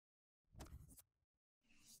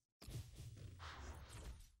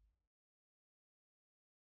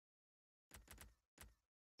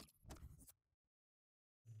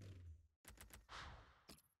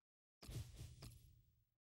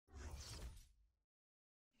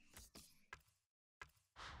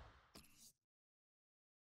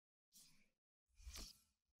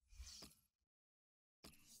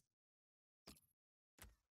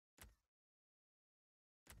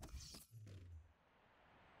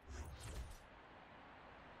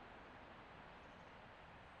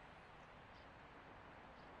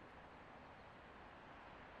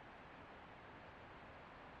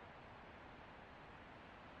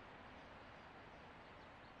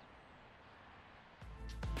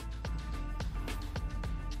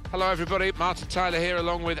Hello everybody, Martin Tyler here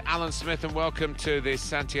along with Alan Smith, and welcome to the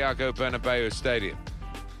Santiago Bernabeu Stadium.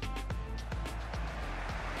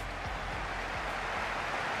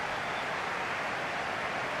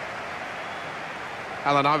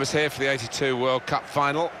 Alan, I was here for the '82 World Cup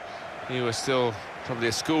final. You were still probably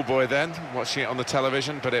a schoolboy then, watching it on the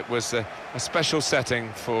television, but it was a special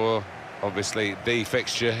setting for, obviously, the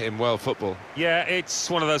fixture in world football. Yeah, it's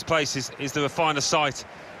one of those places. Is there a finer sight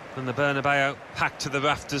than the Bernabeu, packed to the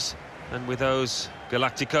rafters, and with those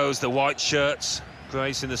Galacticos, the white shirts,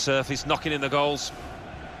 gracing the surface, knocking in the goals?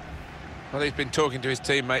 Well, he's been talking to his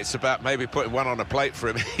teammates about maybe putting one on a plate for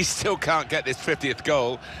him. He still can't get this 50th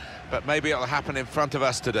goal, but maybe it'll happen in front of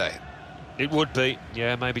us today. It would be,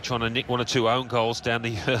 yeah, maybe trying to nick one or two own goals down the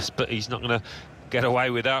years, but he's not going to get away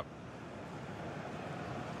with that.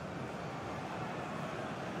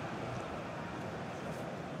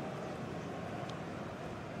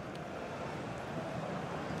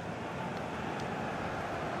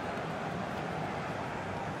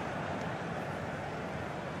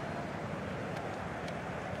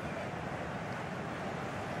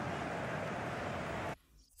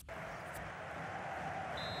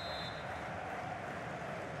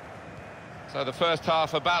 So the first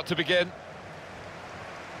half about to begin.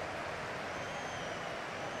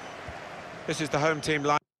 This is the home team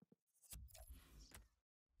line.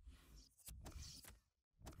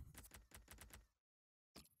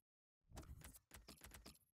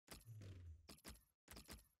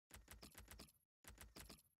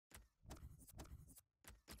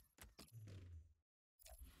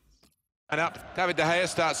 And up, David De Gea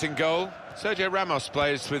starts in goal. Sergio Ramos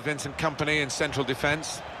plays with Vincent Kompany in central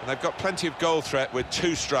defence. And they've got plenty of goal threat with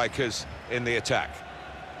two strikers in the attack.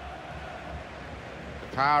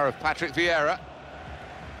 The power of Patrick Vieira.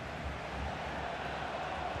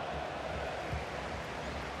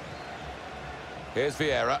 Here's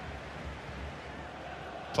Vieira.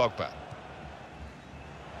 Pogba.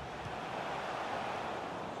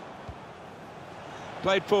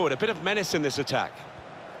 Played forward, a bit of menace in this attack.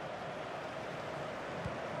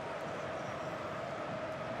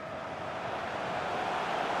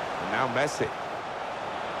 Now Messi.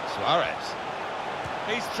 Suarez.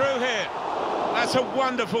 He's through here. That's a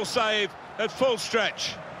wonderful save at full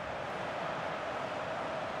stretch.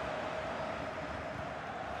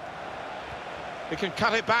 He can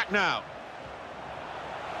cut it back now.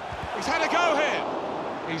 He's had a go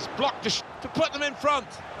here. He's blocked to put them in front.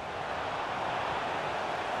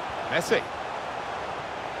 Messi.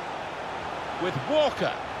 With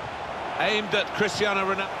Walker. Aimed at Cristiano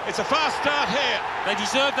Ronaldo. It's a fast start here. They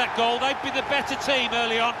deserve that goal. They've been the better team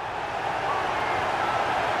early on.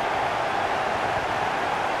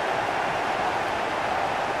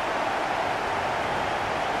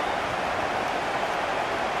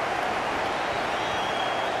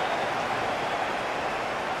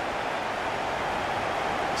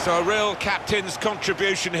 So a real captain's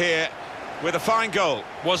contribution here with a fine goal.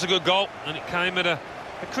 Was a good goal, and it came at a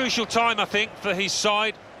crucial time, I think, for his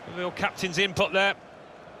side. A real captain's input there.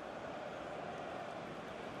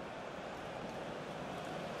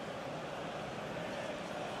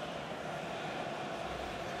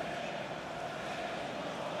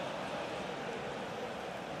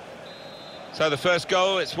 So the first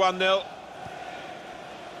goal, it's 1-0.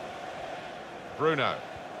 Bruno.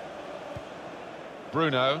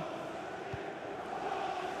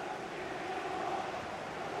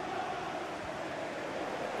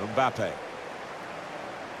 Mbappe.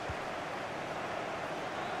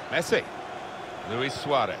 Messi. Luis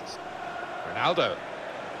Suarez. Ronaldo.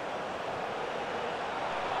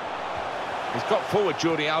 He's got forward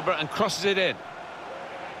Jordi Alba and crosses it in.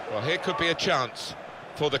 Well, here could be a chance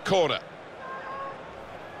for the corner.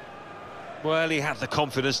 Well, he had the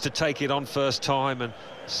confidence to take it on first time and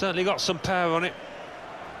certainly got some power on it.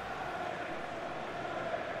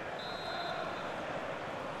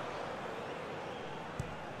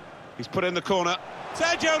 He's put in the corner.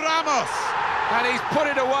 Sergio Ramos! And he's put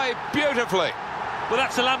it away beautifully. Well,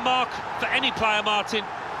 that's a landmark for any player, Martin.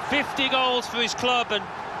 50 goals for his club, and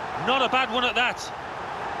not a bad one at that.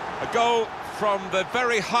 A goal from the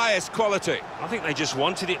very highest quality. I think they just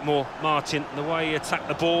wanted it more, Martin. The way he attacked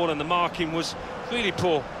the ball and the marking was really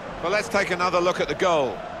poor. Well, let's take another look at the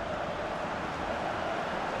goal.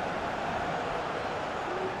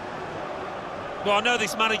 Well, I know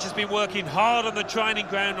this manager's been working hard on the training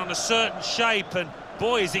ground on a certain shape, and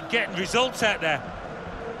boy, is it getting results out there.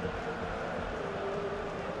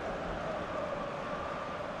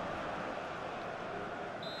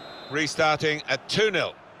 Restarting at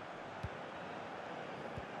 2-0.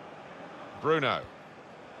 Bruno.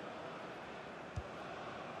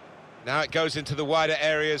 Now it goes into the wider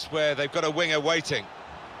areas where they've got a winger waiting.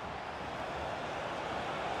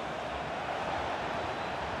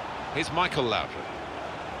 Here's Michael Laudrup.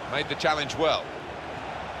 Made the challenge well.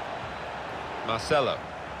 Marcelo.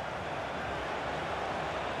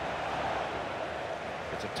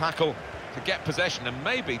 It's a tackle to get possession and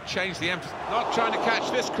maybe change the emphasis. Not trying to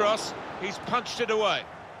catch this cross, he's punched it away.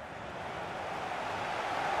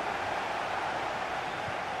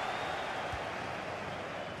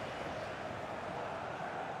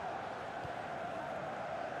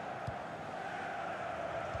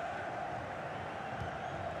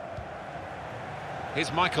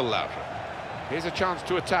 Here's Michael Laudrup. Here's a chance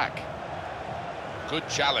to attack. Good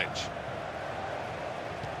challenge.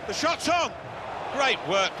 The shot's on! Great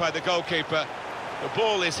work by the goalkeeper. The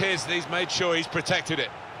ball is his, and he's made sure he's protected it.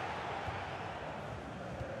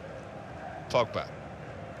 Pogba.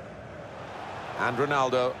 And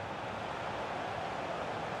Ronaldo.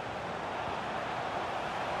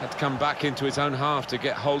 Had to come back into his own half to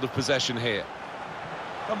get hold of possession here.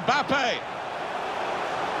 Mbappe!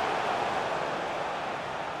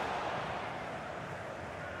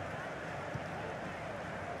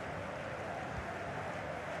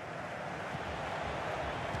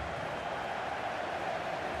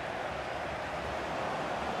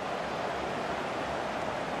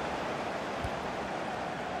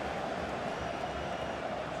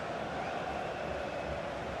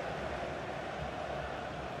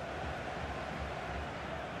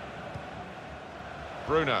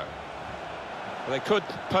 Bruno. Well, they could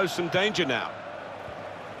pose some danger now.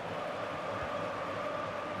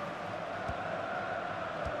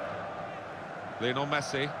 Lionel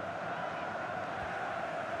Messi.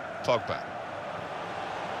 Pogba.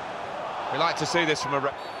 We like to see this from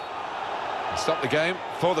a... Stop the game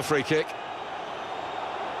for the free kick.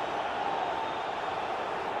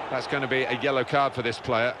 That's going to be a yellow card for this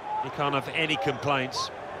player. You can't have any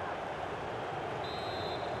complaints.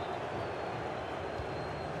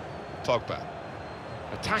 Pogba.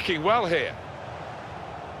 Attacking well here.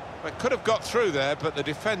 It could have got through there, but the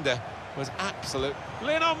defender was absolute.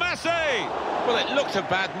 Lionel Messi! Well, it looked a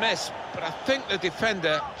bad miss, but I think the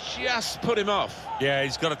defender just put him off. Yeah,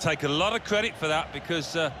 he's got to take a lot of credit for that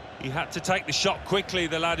because he had to take the shot quickly,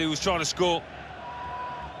 the lad who was trying to score.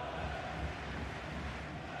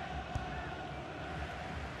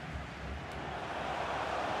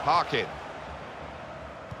 Harkin.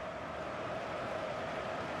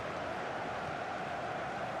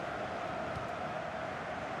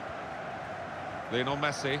 Lionel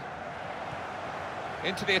Messi.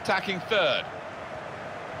 Into the attacking third.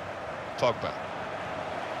 Pogba.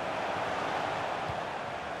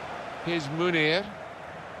 Here's Munir.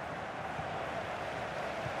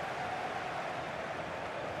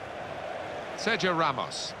 Sergio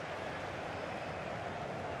Ramos.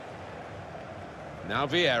 Now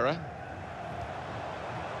Vieira.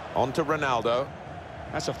 On to Ronaldo.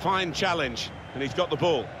 That's a fine challenge, and he's got the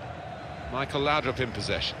ball. Michael Laudrup in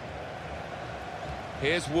possession.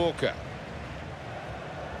 Here's Walker.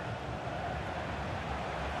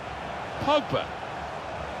 Pogba.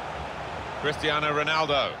 Cristiano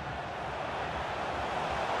Ronaldo.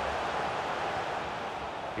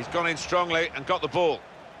 He's gone in strongly and got the ball.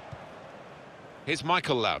 Here's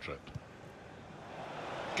Michael Laudrup.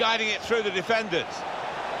 Guiding it through the defenders.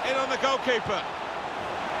 In on the goalkeeper.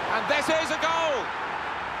 And this is a goal!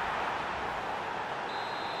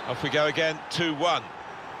 Off we go again, 2-1.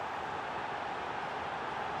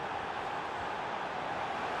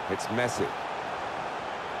 It's Messi.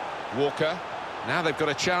 Walker. Now they've got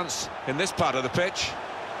a chance in this part of the pitch.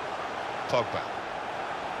 Pogba.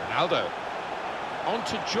 Ronaldo. On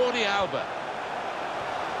to Jordi Alba.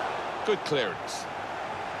 Good clearance.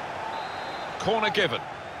 Corner given.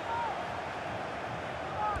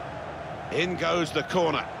 In goes the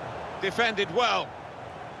corner. Defended well.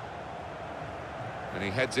 And he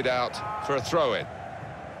heads it out for a throw-in.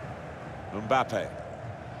 Mbappe.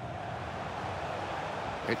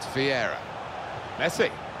 It's Vieira. Messi.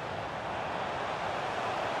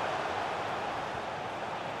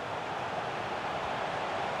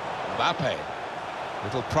 Mbappe.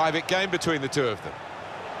 Little private game between the two of them.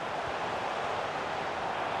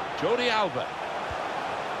 Jordi Alba.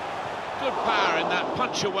 Good power in that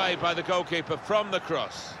punch away by the goalkeeper from the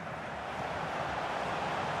cross.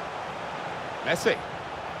 Messi.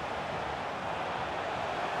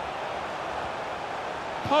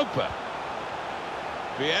 Pogba.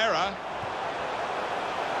 Vieira.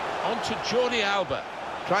 On to Jordi Alba.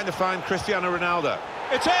 Trying to find Cristiano Ronaldo.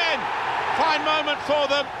 It's in! Fine moment for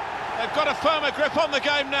them. They've got a firmer grip on the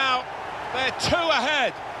game now. They're 2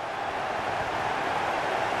 ahead.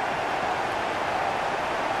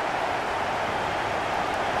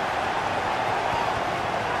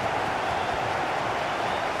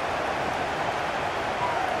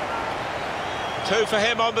 Two for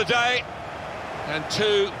him on the day, and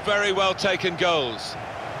two very well taken goals.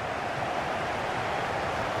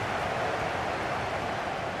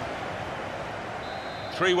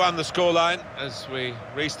 (3-1) the scoreline as we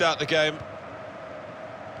restart the game.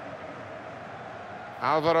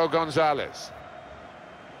 Alvaro Gonzalez.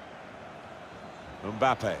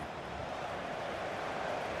 Mbappe.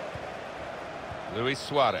 Luis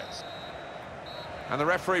Suarez. And the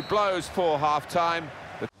referee blows for half-time.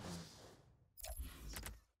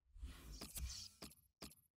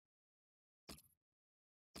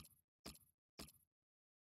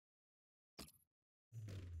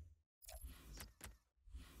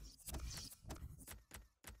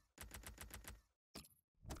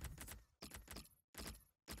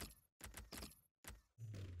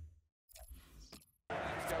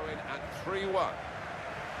 Go in at 3-1.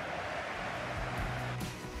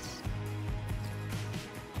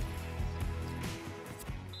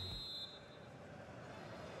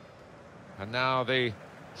 And now the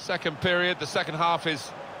second period, the second half is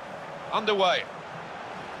underway.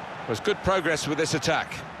 There's good progress with this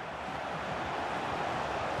attack.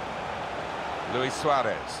 Luis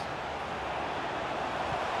Suarez.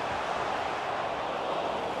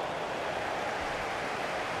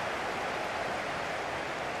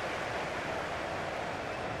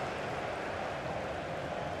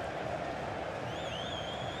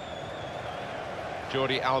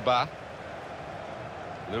 Jordi Alba.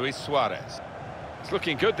 Luis Suarez. It's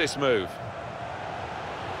looking good, this move.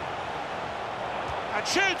 And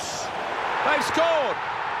shoots! They've scored!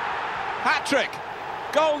 Hat-trick!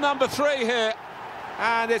 Goal number 3 here.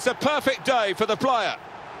 And it's a perfect day for the player.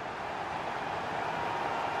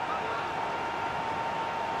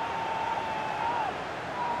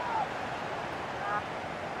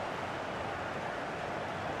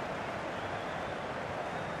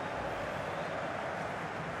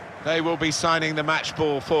 They will be signing the match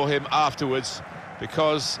ball for him afterwards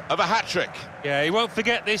because of a hat-trick. Yeah, he won't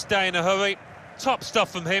forget this day in a hurry. Top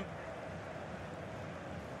stuff from him.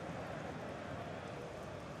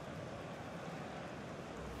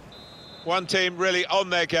 One team really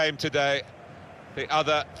on their game today, the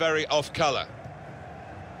other very off-colour.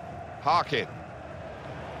 Harkin.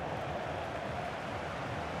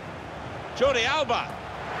 Jordi Alba.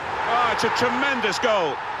 Oh, it's a tremendous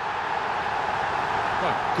goal.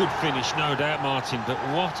 Well, good finish, no doubt, Martin, but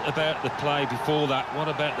what about the play before that? What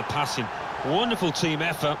about the passing? Wonderful team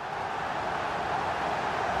effort.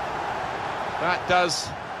 That does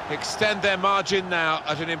extend their margin now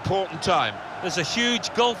at an important time. There's a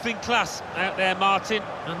huge golfing class out there, Martin,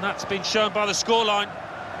 and that's been shown by the scoreline.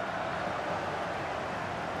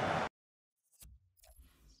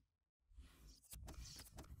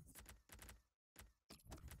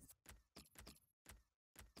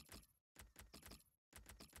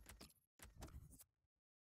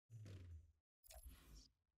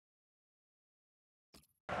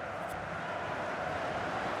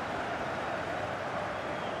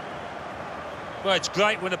 Well, it's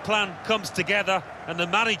great when a plan comes together and the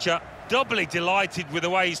manager doubly delighted with the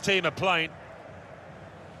way his team are playing.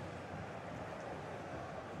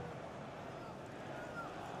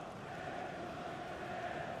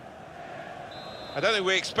 I don't think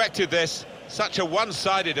we expected this, such a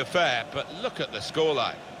one-sided affair, but look at the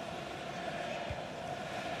scoreline.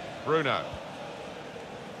 Bruno.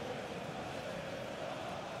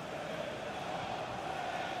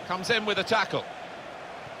 Comes in with a tackle.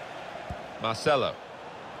 Marcelo.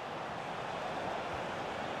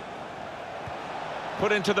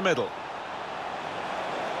 Put into the middle.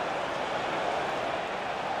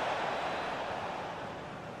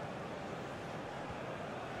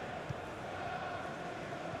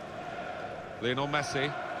 Lionel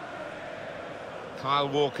Messi. Kyle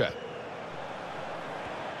Walker.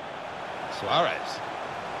 Suarez.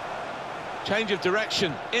 Change of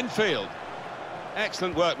direction, infield.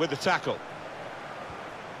 Excellent work with the tackle.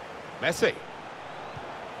 Messi.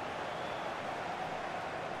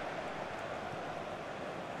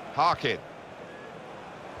 Harkin.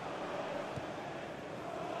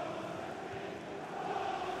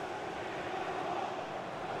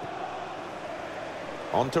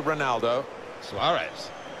 On to Ronaldo. Suarez.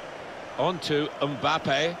 On to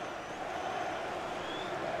Mbappe.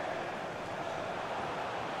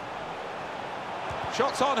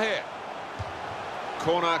 Shots on here.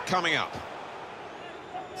 Corner coming up.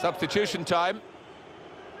 Substitution time.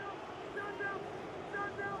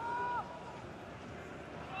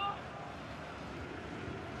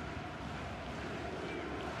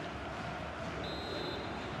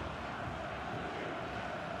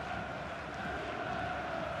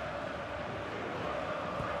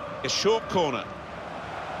 A short corner.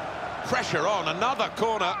 pressure on, another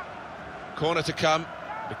corner. Corner to come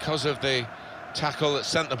because of the tackle that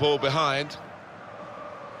sent the ball behind.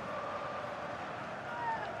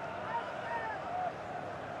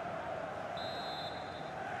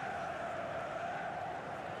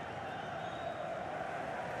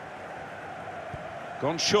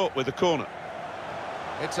 Gone short with the corner.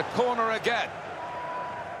 It's a corner again.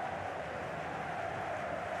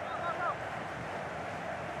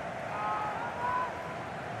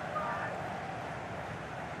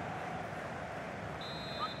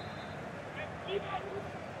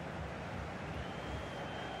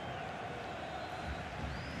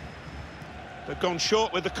 They've gone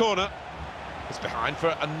short with the corner. It's behind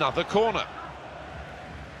for another corner.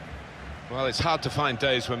 Well, it's hard to find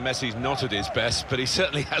days when Messi's not at his best, but he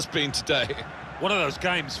certainly has been today. One of those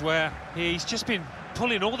games where he's just been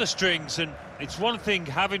pulling all the strings, and it's one thing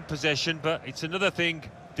having possession, but it's another thing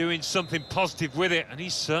doing something positive with it, and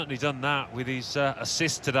he's certainly done that with his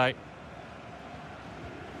assist today.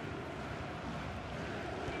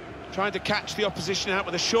 Trying to catch the opposition out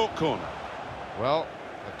with a short corner. Well,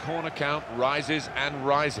 the corner count rises and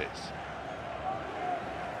rises.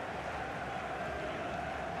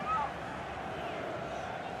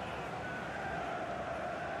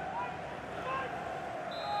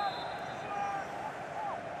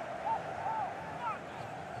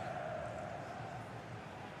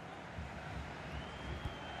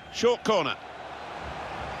 Short corner.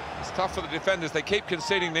 It's tough for the defenders, they keep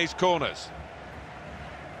conceding these corners.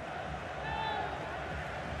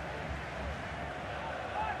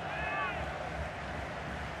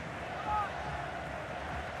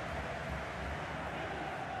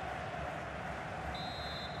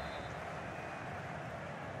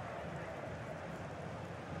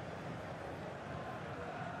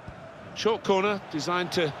 Short corner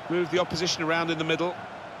designed to move the opposition around in the middle.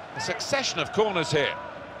 A succession of corners here.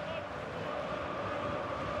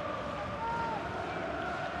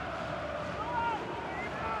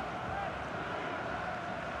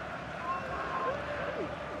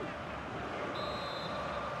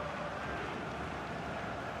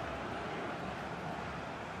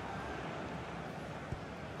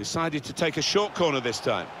 Decided to take a short corner this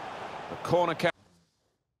time. The corner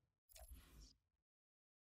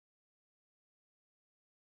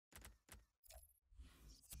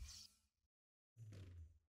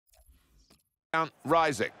count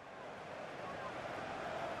rising.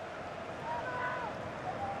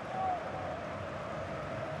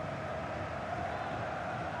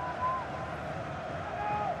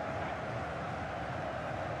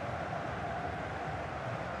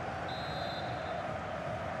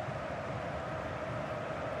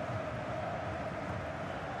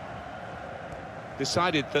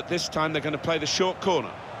 Decided that this time they're going to play the short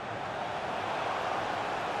corner.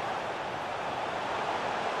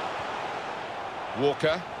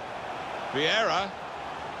 Walker. Vieira.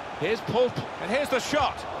 Here's Pulp, and here's the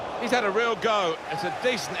shot. He's had a real go. It's a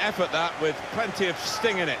decent effort, that, with plenty of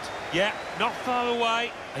sting in it. Yeah, not far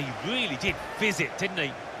away. He really did fizz it, didn't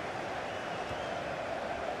he?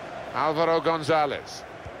 Alvaro Gonzalez.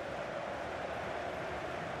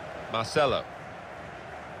 Marcelo.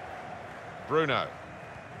 Bruno.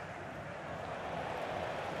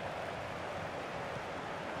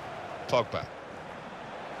 Pogba.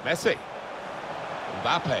 Messi.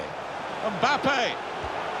 Mbappe. Mbappe!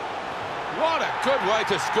 What a good way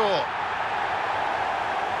to score.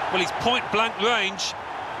 Well, he's point-blank range,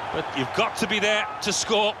 but you've got to be there to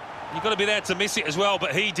score. You've got to be there to miss it as well,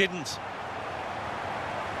 but he didn't.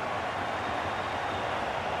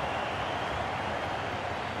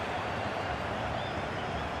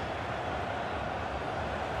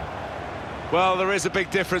 Well, there is a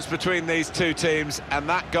big difference between these two teams, and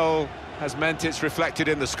that goal has meant it's reflected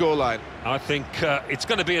in the scoreline. I think it's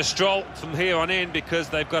going to be a stroll from here on in because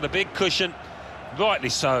they've got a big cushion, rightly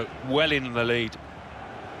so, well in the lead.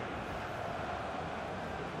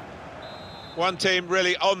 One team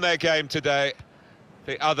really on their game today,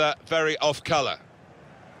 the other very off colour.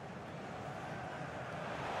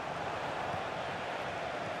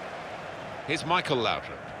 Here's Michael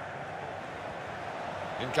Laudrup.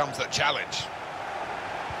 In comes the challenge.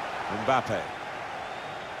 Mbappe.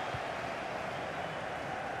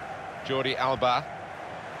 Jordi Alba.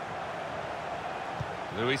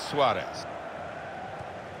 Luis Suarez.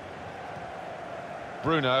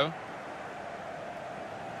 Bruno.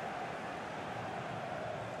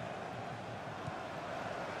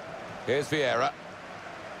 Here's Vieira.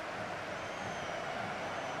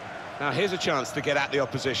 Now here's a chance to get at the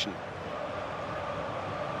opposition.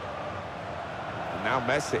 And now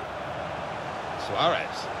Messi.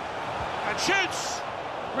 Suarez. And shoots!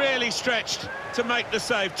 Really stretched to make the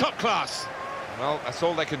save. Top class. Well, that's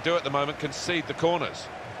all they can do at the moment, concede the corners.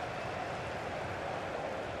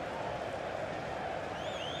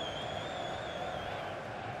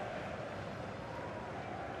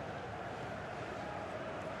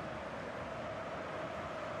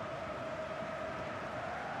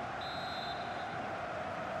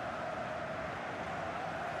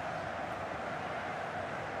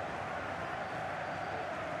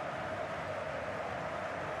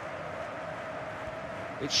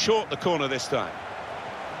 It's short the corner this time.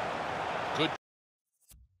 Good.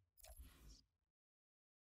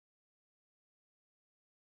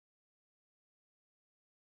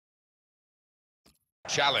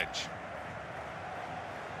 Challenge.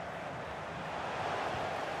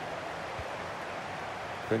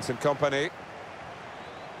 Vincent Kompany.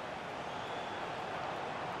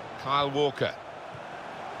 Kyle Walker.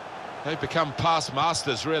 They've become past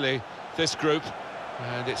masters, really, this group,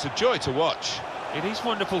 and it's a joy to watch. It is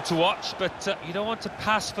wonderful to watch, but you don't want to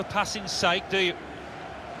pass for passing's sake, do you?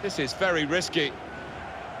 This is very risky.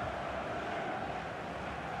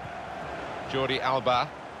 Jordi Alba.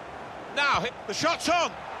 Now, the shot's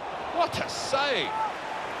on! What a save!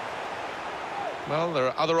 Well, there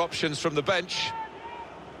are other options from the bench.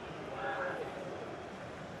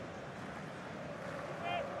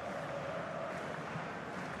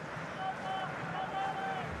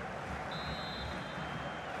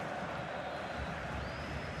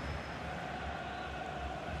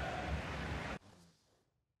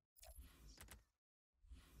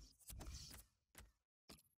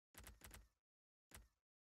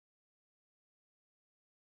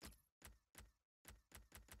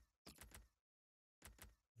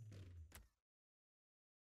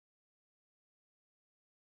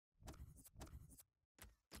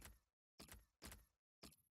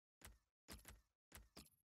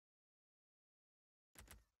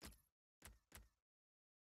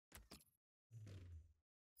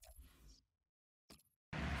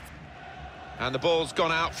 And the ball's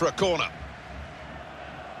gone out for a corner.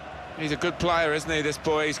 He's a good player, isn't he, this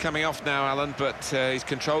boy? He's coming off now, Alan, but he's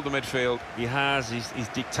controlled the midfield. He has. He's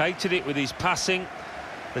dictated it with his passing,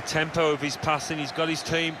 the tempo of his passing. He's got his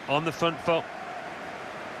team on the front foot.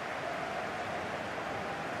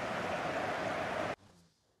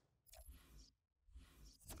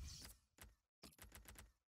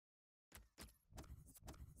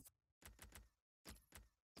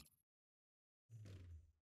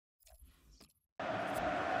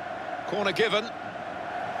 Corner given.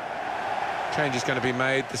 Change is going to be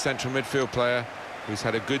made. The central midfield player, who's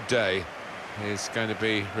had a good day, is going to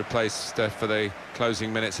be replaced for the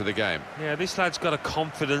closing minutes of the game. Yeah, this lad's got a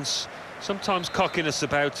confidence, sometimes cockiness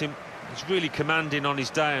about him. He's really commanding on his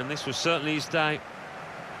day, and this was certainly his day.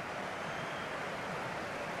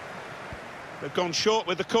 They've gone short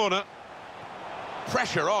with the corner.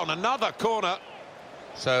 Pressure on, another corner.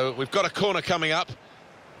 So we've got a corner coming up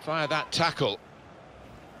via that tackle.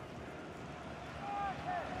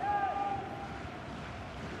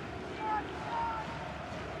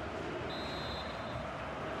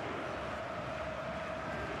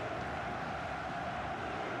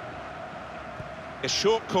 A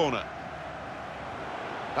short corner.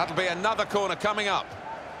 That'll be another corner coming up.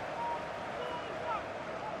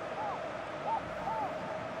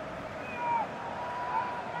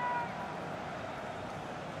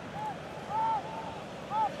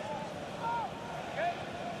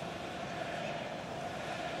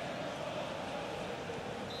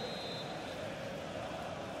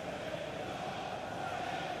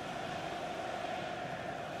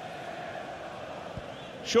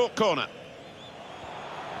 Short corner.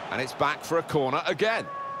 And it's back for a corner again.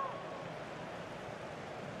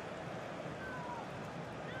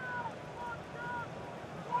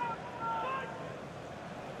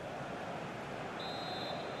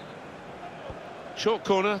 Short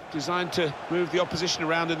corner designed to move the opposition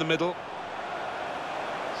around in the middle.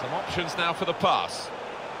 Some options now for the pass.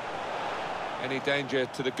 Any danger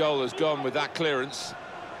to the goal has gone with that clearance.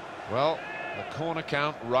 Well, the corner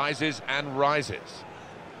count rises and rises.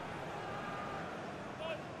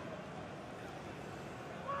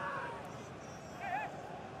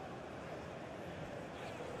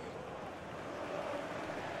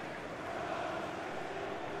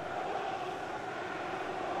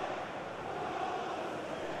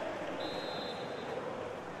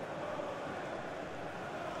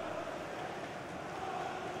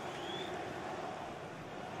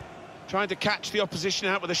 Trying to catch the opposition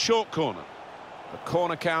out with a short corner. The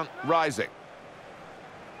corner count rising.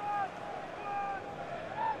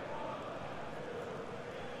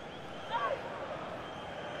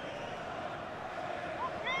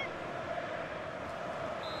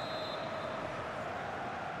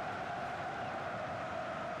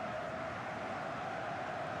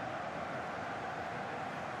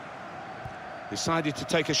 Decided to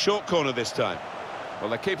take a short corner this time. Well,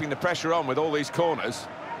 they're keeping the pressure on with all these corners.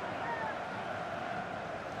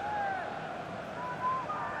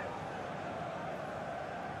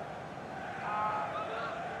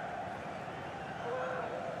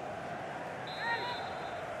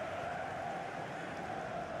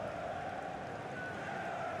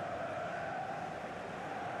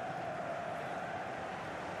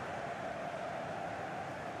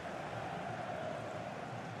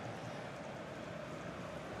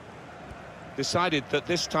 Decided that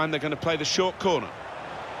this time they're going to play the short corner.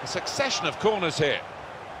 A succession of corners here.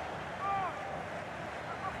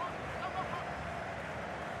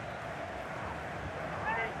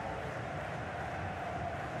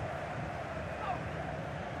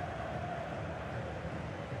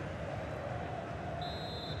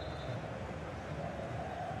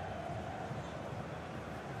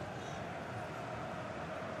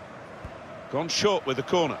 Gone short with the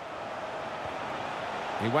corner.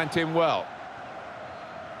 He went in well.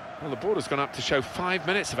 Well, the board has gone up to show 5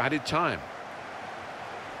 minutes of added time.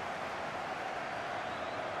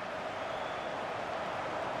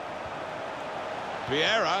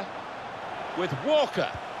 Vieira with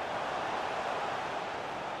Walker.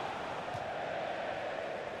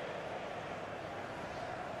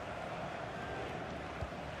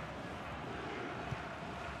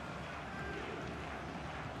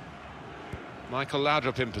 Michael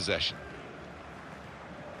Laudrup in possession.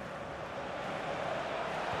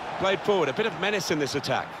 Played forward, a bit of menace in this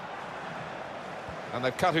attack. And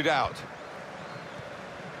they've cut it out.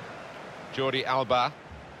 Jordi Alba.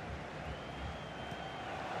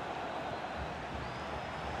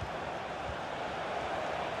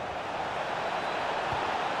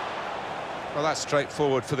 Well, that's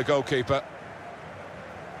straightforward for the goalkeeper.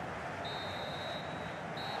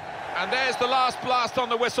 And there's the last blast on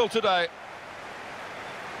the whistle today.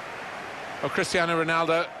 Well, Cristiano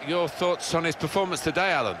Ronaldo, your thoughts on his performance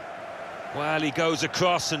today, Alan? Well, he goes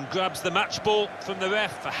across and grabs the match ball from the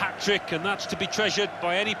ref, a hat-trick, and that's to be treasured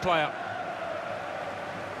by any player.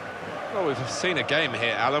 Well, we've seen a game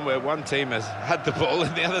here, Alan, where one team has had the ball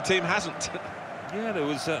and the other team hasn't. Yeah, there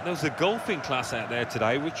was a golfing class out there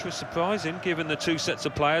today, which was surprising, given the two sets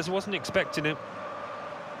of players. I wasn't expecting it.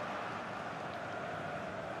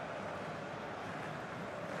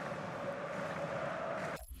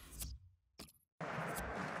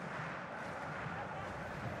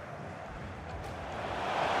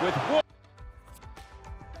 With Walker.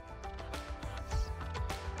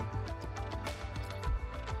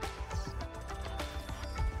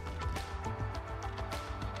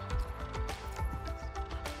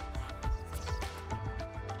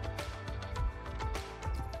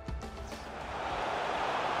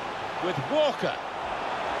 With Walker.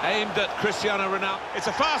 Aimed at Cristiano Ronaldo. It's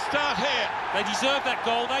a fast start here. They deserve that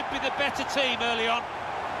goal. They'd be the better team early on.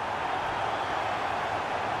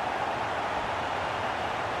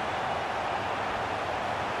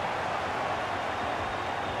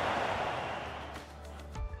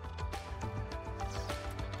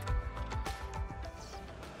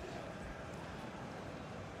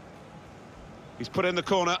 He's put in the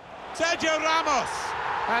corner. Sergio Ramos!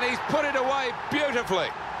 And he's put it away beautifully.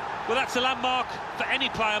 Well, that's a landmark for any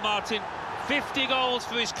player, Martin. 50 goals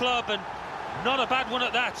for his club, and not a bad one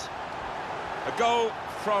at that. A goal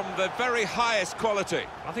from the very highest quality.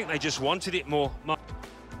 I think they just wanted it more.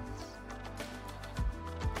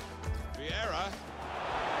 Vieira.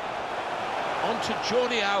 On to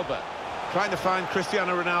Jordi Alba. Trying to find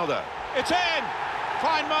Cristiano Ronaldo. It's in!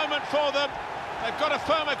 Fine moment for them. They've got a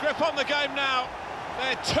firmer grip on the game now.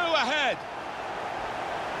 They're 2 ahead.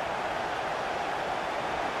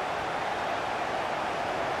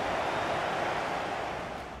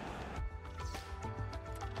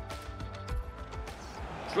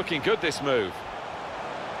 It's looking good, this move.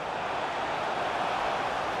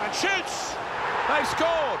 And shoots! They've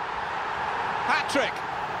scored! Hat-trick!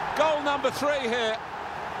 Goal number 3 here.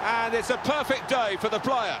 And it's a perfect day for the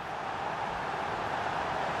player.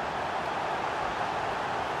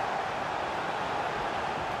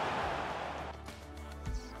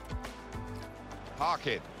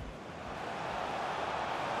 Harkin.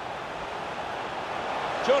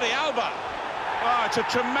 Jordi Alba. Oh, it's a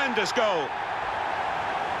tremendous goal.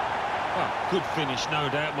 Well, good finish, no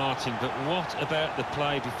doubt, Martin, but what about the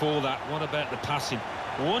play before that? What about the passing?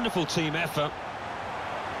 Wonderful team effort.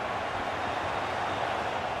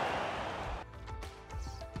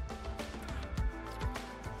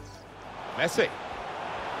 Messi.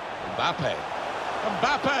 Mbappe.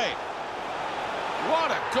 Mbappe.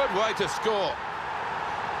 What a good way to score.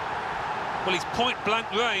 Well, he's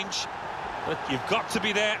point-blank range, but you've got to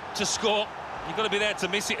be there to score. You've got to be there to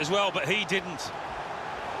miss it as well, but he didn't.